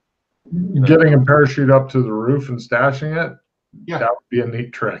 So getting a parachute up to the roof and stashing it, that would be a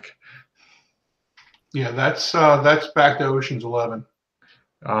neat trick. Yeah, that's back to Ocean's 11.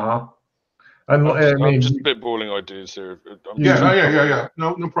 I'm just spitballing ideas here. Yeah.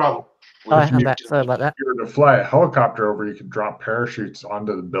 No problem. Sorry about that. If you were to fly a helicopter over, you could drop parachutes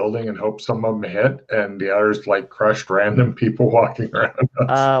onto the building and hope some of them hit, and the others like crushed random people walking around.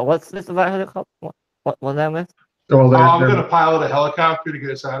 What's this about helicopter? What that mean? Well, I'm going to pilot a helicopter to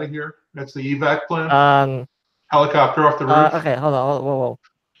get us out of here. That's the evac plan. Helicopter off the roof. Okay, hold on. Whoa.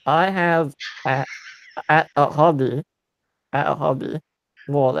 I have at a hobby,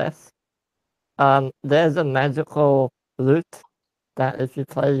 more or less. There's a magical loot that if you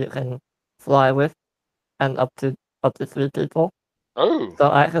play, you can fly with, and up to 3 people. Oh.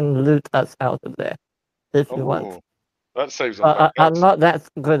 So I can loot us out of there if you want. That saves. I'm not that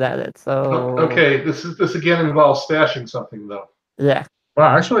good at it, so. Okay, this again involves stashing something though. Yeah. Well,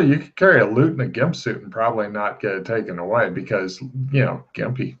 actually, you could carry a loot in a GIMP suit and probably not get it taken away because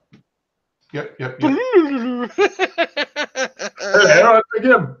gimpy. Yep.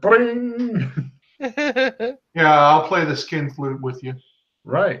 Bring. Yeah, I'll play the skin flute with you.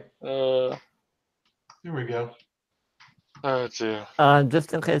 Right. Here we go. Oh dear.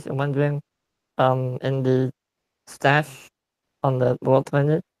 Just in case you're wondering, in the stash on the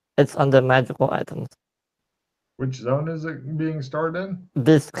Roll20, it's under magical items. Which zone is it being stored in?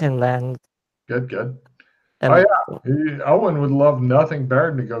 This can land. Good. Oh yeah, Owen would love nothing better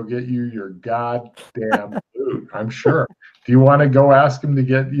than to go get you your goddamn loot. suit, I'm sure. Do you want to go ask him to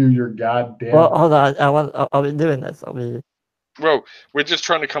get you your goddamn... Well, hold on. I'll be doing this. Well, we're just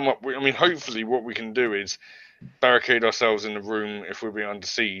trying to come up with. I mean, hopefully, what we can do is barricade ourselves in the room if we're being under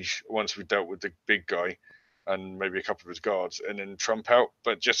siege once we've dealt with the big guy and maybe a couple of his guards, and then trump out.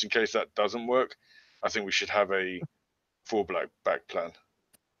 But just in case that doesn't work, I think we should have a back plan.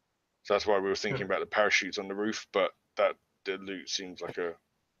 So that's why we were thinking about the parachutes on the roof, but the loot seems like a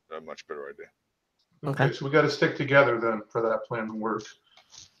much better idea. Okay, so we got to stick together then for that plan to work.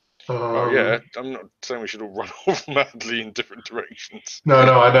 Oh yeah, I'm not saying we should all run off madly in different directions. No,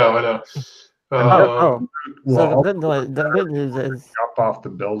 I know. So the good news is jump off the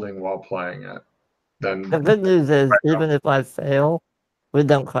building while playing it. Then the good news is even if I fail, we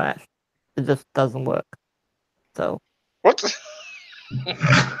don't crash. It just doesn't work. So what?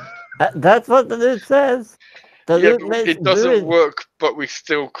 That's what the loot says. The loot makes it doesn't work, but we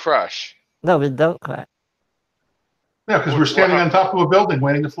still crash. No, we don't crash. Yeah, because we're standing on top of a building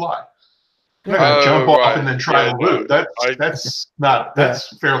waiting to fly. We're not gonna jump off and then try to loot.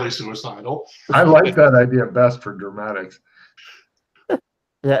 That's fairly suicidal. I like that idea best for dramatics.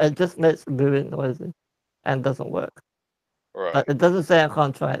 Yeah, it just makes moving noisy and doesn't work. Right. But it doesn't say I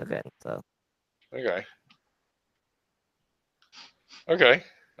can't try it again. So. Okay.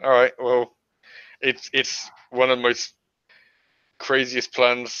 All right. Well, it's one of the most craziest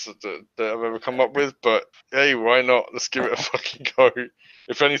plans that I've ever come up with, but hey, why not? Let's give it a fucking go.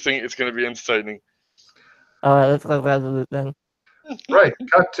 If anything, it's going to be entertaining. All right, let's go grab the loot then. Right.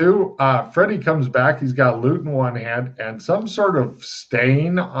 Cut to Freddy comes back. He's got loot in one hand and some sort of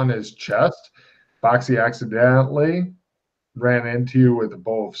stain on his chest. Foxy accidentally ran into you with a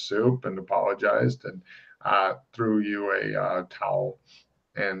bowl of soup and apologized and threw you a towel,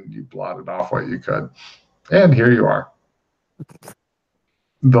 and you blotted off what you could. And here you are.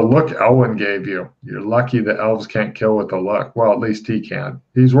 The look Elwyn gave you. You're lucky the elves can't kill with the look. Well, at least he can.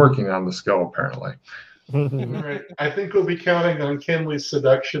 He's working on the skill, apparently. All right. I think we'll be counting on Kenley's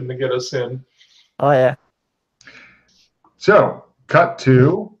seduction to get us in. Oh, yeah. So, cut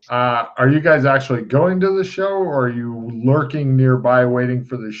to, are you guys actually going to the show, or are you lurking nearby waiting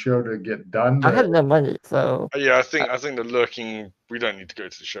for the show to get done? I have no money, so... Yeah, I think the lurking, we don't need to go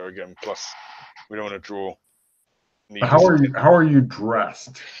to the show again. Plus, we don't want to draw... How are you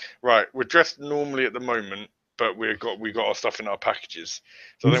dressed? Right, we're dressed normally at the moment, but we got our stuff in our packages.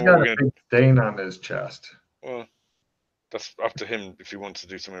 So He's got a big stain on his chest. Well, that's up to him if he wants to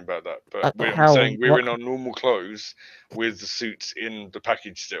do something about that. But I'm saying we're in our normal clothes with the suits in the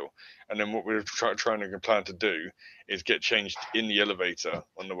package still. And then what we're trying to plan to do is get changed in the elevator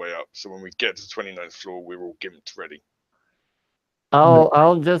on the way up. So when we get to the 29th floor, we're all gimped ready.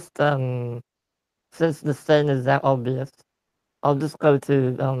 I'll just since the stain is that obvious, I'll just go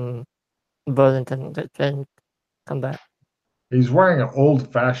to Burlington, get changed, come back. He's wearing an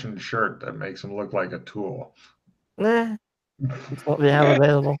old-fashioned shirt that makes him look like a tool. Nah, it's what we have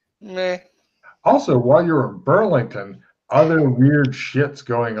available. Meh. Also, while you're in Burlington, other weird shit's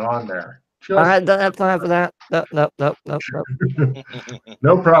going on there. I don't have time for that. Nope.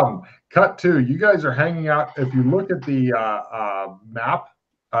 No problem. Cut to, you guys are hanging out. If you look at the map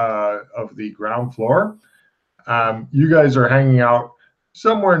of the ground floor, you guys are hanging out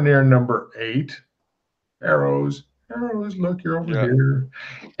somewhere near number 8. Arrows, look, you're over here.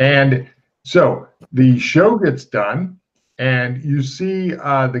 And so the show gets done, and you see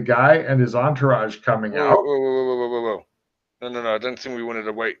the guy and his entourage coming out. Whoa. No. I don't think we wanted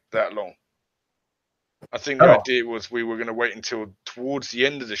to wait that long. I think the idea was we were going to wait until towards the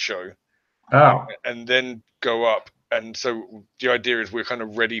end of the show. And then go up. And so the idea is we're kind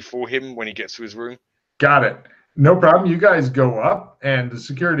of ready for him when he gets to his room. Got it. No problem. You guys go up, and the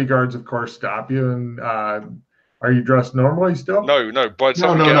security guards, of course, stop you. And are you dressed normally still? No. By the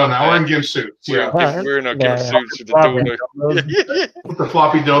time now we're in gimp suits. We're in our gimp suits with the dildo. With the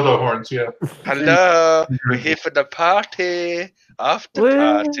floppy dildo horns, yeah. Hello, we're here for the party. After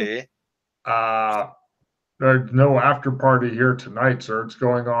party. There's no after party here tonight, sir. It's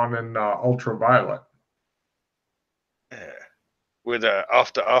going on in Ultraviolet. With an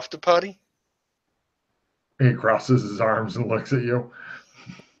after party? He crosses his arms and looks at you.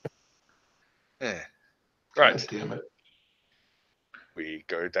 Yeah. Right. God damn it. We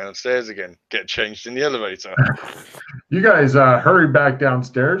go downstairs again, get changed in the elevator. You guys hurry back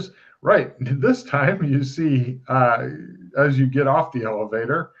downstairs. Right. This time you see, as you get off the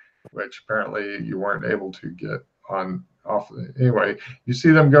elevator, which apparently you weren't able to get off. Anyway, you see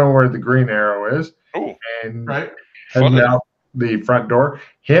them go where the green arrow is. Oh, and right. Heading out the front door.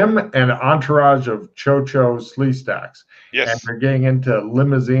 Him and an entourage of Cho-Cho Slee Stacks. Yes. And they're getting into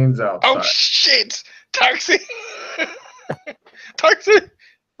limousines outside. Oh, shit! Taxi! Taxi!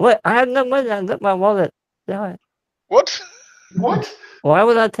 Wait, I have no money. I took my wallet. Yeah. What? What? Why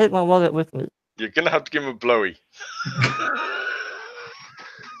would I take my wallet with me? You're going to have to give him a blowy.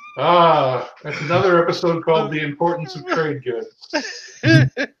 That's another episode called The Importance of Trade Goods.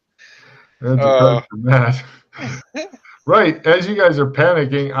 That's a card from that. Right, as you guys are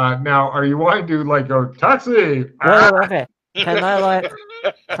panicking, now are you wanting to like go taxi? Okay. Can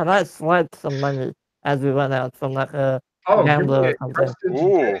I swipe some money as we run out from like a gambler or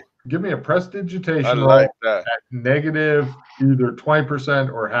something? Give me a prestidigitation I roll like that. at negative either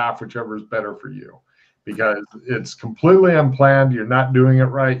 20% or half, whichever is better for you. Because it's completely unplanned. You're not doing it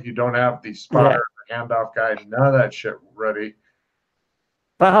right. You don't have the spotter, the handoff guy, none of that shit ready.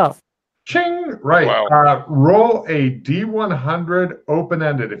 Ching! Right. Wow. Roll a D100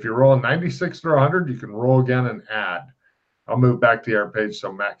 open-ended. If you roll a 96 or 100, you can roll again and add. I'll move back to our page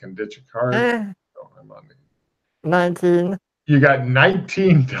so Matt can ditch a card. I'm on 19. You got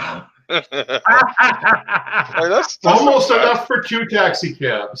 $19. That's almost enough for 2 taxi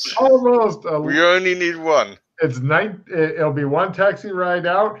cabs. Almost. We only need one. It'll be one taxi ride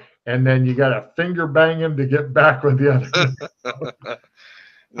out, and then you got to finger bang him to get back with the other.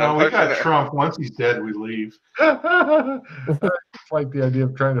 No, we got Trump. Once he's dead, we leave. I like the idea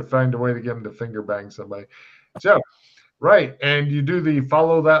of trying to find a way to get him to finger bang somebody. So, right, and you do the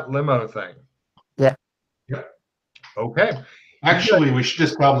follow that limo thing. Yeah. Okay. Actually, we should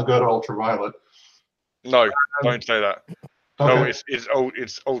just tell him to go to Ultraviolet. No, don't say that. Okay. No,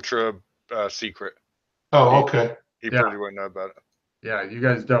 it's ultra secret. Oh, okay. He probably won't know about it. Yeah, you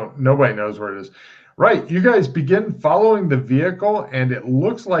guys don't. Nobody knows where it is. Right, you guys begin following the vehicle, and it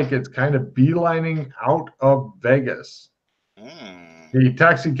looks like it's kind of beelining out of Vegas. The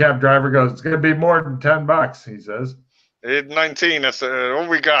taxi cab driver goes, "It's going to be more than $10," he says. It's 19. That's all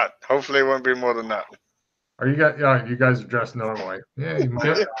we got. Hopefully, it won't be more than that. Are you guys? You guys are dressed normally. Yeah, you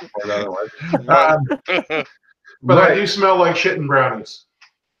might have otherwise. But I do smell like shit and brownies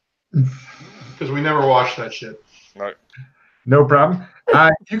because we never wash that shit. No. No problem.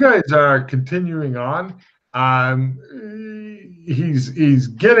 You guys are continuing on. He's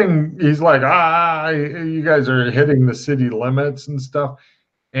like, you guys are hitting the city limits and stuff.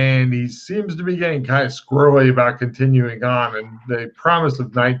 And he seems to be getting kind of squirrely about continuing on. And the promise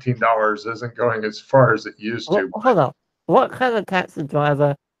of $19 isn't going as far as it used to. Hold on. What kind of taxi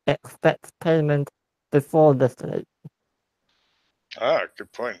driver expects payment before destination?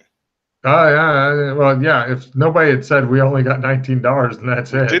 Good point. Yeah. Well, yeah. If nobody had said we only got $19 and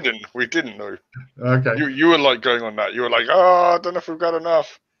that's it. We didn't know. Okay. You were like going on that. You were like, I don't know if we've got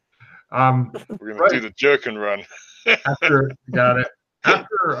enough. We're gonna do the jerk and run. Got it.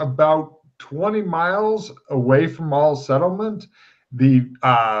 After about 20 miles away from all settlement, the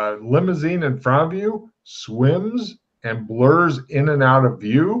limousine in front of you swims and blurs in and out of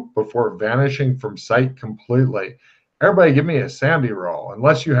view before vanishing from sight completely. Everybody give me a Sandy roll,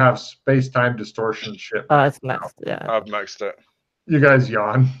 unless you have space-time distortion shit. It's maxed, yeah. I've maxed it. You guys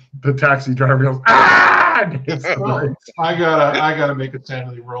yawn. The taxi driver goes, Well, I gotta make a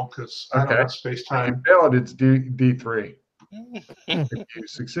sanity roll because I don't have space-time. If you fail it, it's D3. If you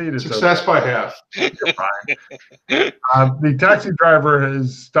succeed, it's success by half. You're fine. The taxi driver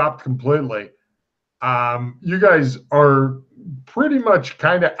has stopped completely. You guys are pretty much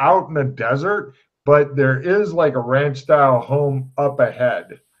kind of out in the desert, but there is like a ranch-style home up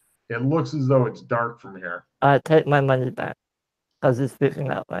ahead. It looks as though it's dark from here. I take my money back because he's speaking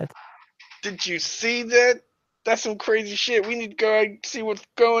out, right? Did you see that? That's some crazy shit. We need to go and see what's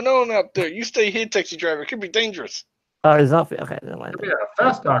going on out there. You stay here, taxi driver. It could be dangerous. Oh, he's not. Okay, never mind. Yeah,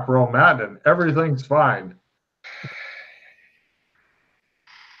 fast talk roll, Matt, and everything's fine.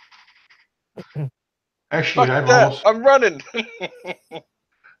 Actually, I'm running.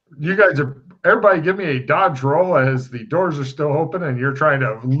 You guys everybody give me a dodge roll as the doors are still open and you're trying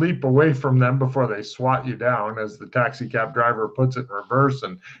to leap away from them before they swat you down as the taxi cab driver puts it in reverse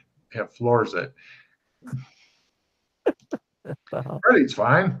and floors it. Freddie's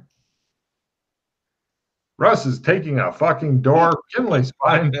fine. Russ is taking a fucking door. Kinley's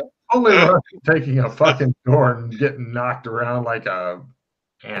fine. Only Russ is taking a fucking door and getting knocked around like a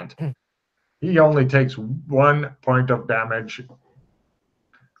ant. He only takes 1 point of damage.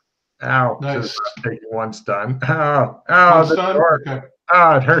 Ow. Nice. Just taking 1 stun. Ow. The door. Okay.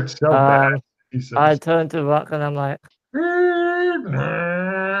 It hurts so bad. I turn to Rock and I'm like,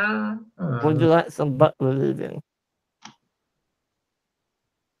 would you like some butt relieving?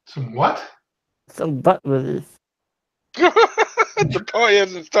 Some what? Some butt relief. The party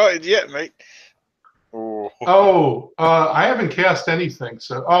hasn't started yet, mate. I haven't cast anything.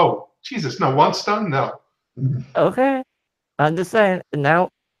 So, Jesus, no, one stun? No. Okay. I'm just saying, now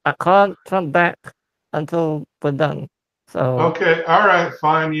I can't come back until we're done. So. Okay, all right,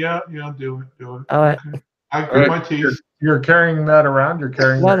 fine. Yeah, do it. All right. Okay. I grit my teeth. You're carrying that around? You're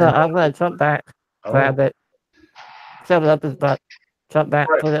carrying No, I'm going to jump back, grab it, shove it up his butt, jump back,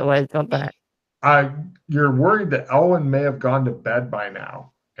 put it away, jump back. You're worried that Elwin may have gone to bed by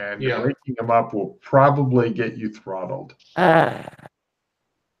now, and waking him up will probably get you throttled.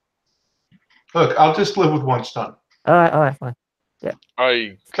 Look, I'll just live with one stun. All right, fine. Yeah.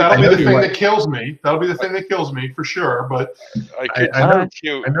 That'll be the thing that kills me. That'll be the thing that kills me for sure. But I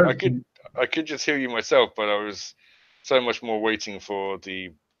could just heal you myself, but I was so much more waiting for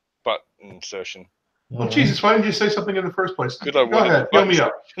the butt insertion. Well, Jesus, why didn't you say something in the first place? Go ahead, heal me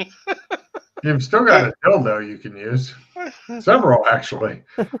up. You've still got a dildo you can use. Several, actually.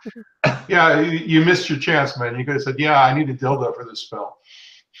 Yeah, you missed your chance, man. You could have said, yeah, I need a dildo for this spell.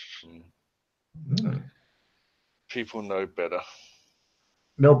 People know better.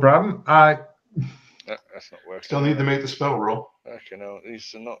 No problem. That's not working. Still need to make the spell roll. Okay, no,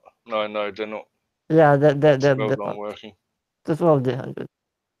 these are not. No, they're not. Yeah, they're not working. Just roll D100.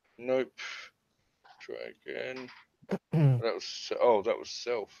 Nope. Try again. That was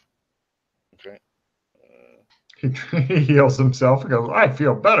self. Okay. He heals himself and goes, I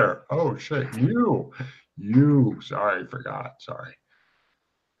feel better. Oh shit, you. Sorry, forgot. Sorry.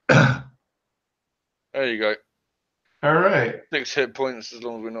 There you go. All right. 6 hit points as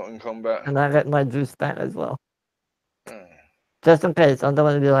long as we're not in combat. And I get my juice back as well. Just in case, I don't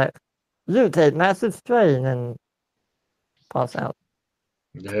want to be like, you take massive strain and pass out.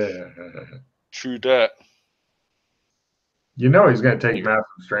 Yeah. True that. You know he's going to take massive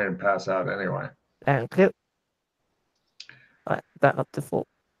strain and pass out anyway. Thank you. All right, back up to 4.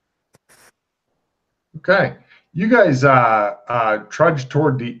 Okay. You guys trudge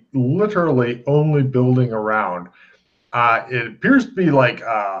toward the literally only building around. It appears to be like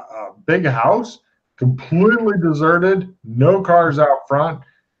a big house, completely deserted, no cars out front,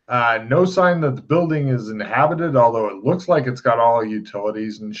 no sign that the building is inhabited, although it looks like it's got all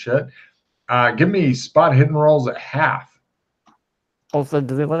utilities and shit. Give me spot hidden rolls at half. Also,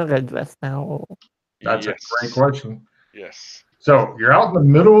 do we want to get dressed now? That's a great question. Yes. So you're out in the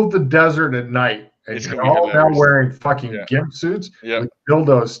middle of the desert at night, and you're all now wearing fucking gimp suits with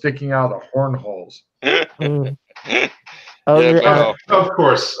dildos sticking out of the horn holes. Of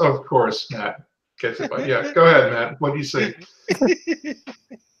course, Matt gets it. Yeah, go ahead, Matt. What do you say?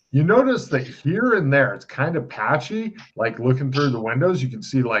 You notice that here and there, it's kind of patchy. Like looking through the windows, you can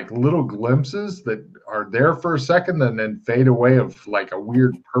see like little glimpses that are there for a second and then fade away of like a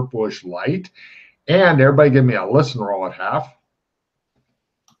weird purplish light. And everybody give me a listen roll at half.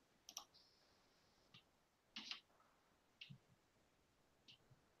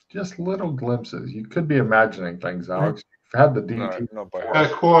 Just little glimpses. You could be imagining things, Alex. You've had the DT. Not by a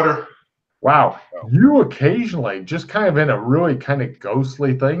quarter. Wow. You occasionally, just kind of in a really kind of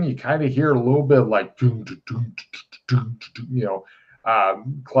ghostly thing, you kind of hear a little bit of like,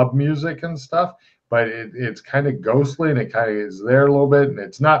 club music and stuff, but it's kind of ghostly and it kind of is there a little bit. And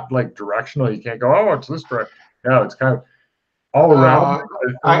it's not like directional. You can't go, oh, it's this direction. No, it's kind of all around.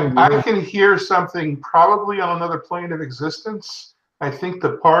 I can hear something probably on another plane of existence. I think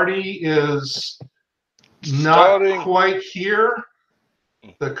the party is not quite here.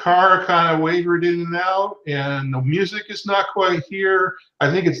 The car kind of wavered in and out, and the music is not quite here.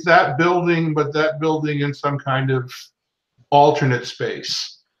 I think it's that building, but that building in some kind of alternate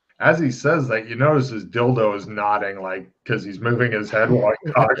space. As he says that, you notice his dildo is nodding, like, because he's moving his head while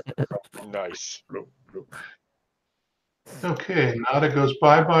he talks. Nice. Okay, Nada goes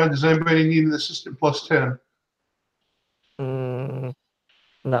bye-bye. Does anybody need an assistant plus 10?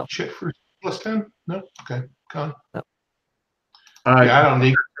 No. Check for plus 10? No? Okay, gone. No. I don't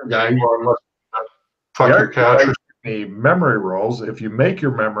need a guy anymore. Fuck your couch. The memory rolls. If you make your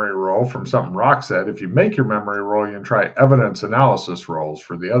memory roll from something Rock said, if you make your memory roll, you can try evidence analysis rolls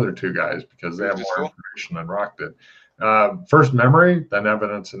for the other two guys because they have more information than Rock did. First memory, then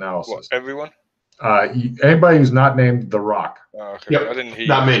evidence analysis. What, everyone? Anybody who's not named The Rock. Okay. Yep. I didn't hear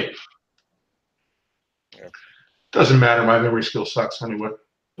not me. Yeah. Doesn't matter. My memory skill sucks anyway.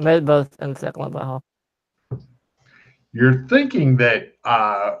 Made both in second level. You're thinking that,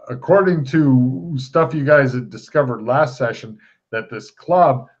 according to stuff you guys had discovered last session, that this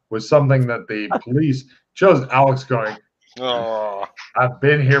club was something that the police chose. Alex going, I've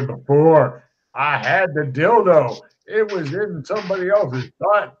been here before. I had the dildo. It was in somebody else's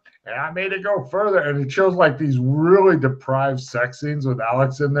butt, and I made it go further. And it shows like these really deprived sex scenes with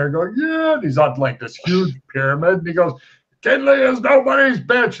Alex in there going, yeah. And he's on like this huge pyramid. And he goes, Kinley is nobody's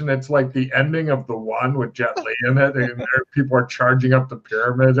bitch. And it's like the ending of The One with Jet Li in it. And people are charging up the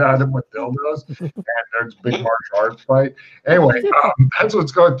pyramid at him with dildos. And there's a big martial arts fight. Anyway, that's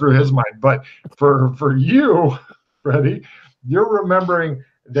what's going through his mind. But for you, Freddie, you're remembering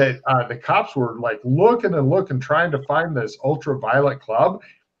that the cops were like looking and looking, trying to find this ultraviolet club.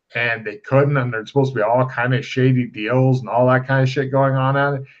 And they couldn't. And there's supposed to be all kind of shady deals and all that kind of shit going on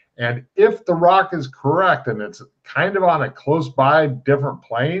at it. And if The Rock is correct and it's kind of on a close by different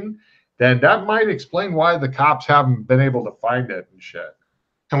plane, then that might explain why the cops haven't been able to find it and shit.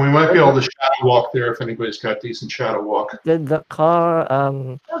 And we might be able to shadow walk there if anybody's got decent shadow walk. Did the car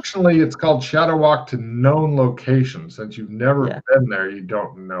Fortunately, it's called shadow walk to known locations. Since you've never been there, you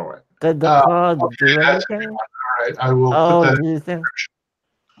don't know it. Did the car do anything? All right, I will put that do you think?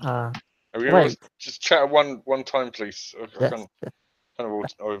 Are we going to just chat one time, please? Kind of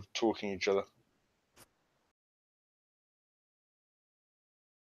all talking each other.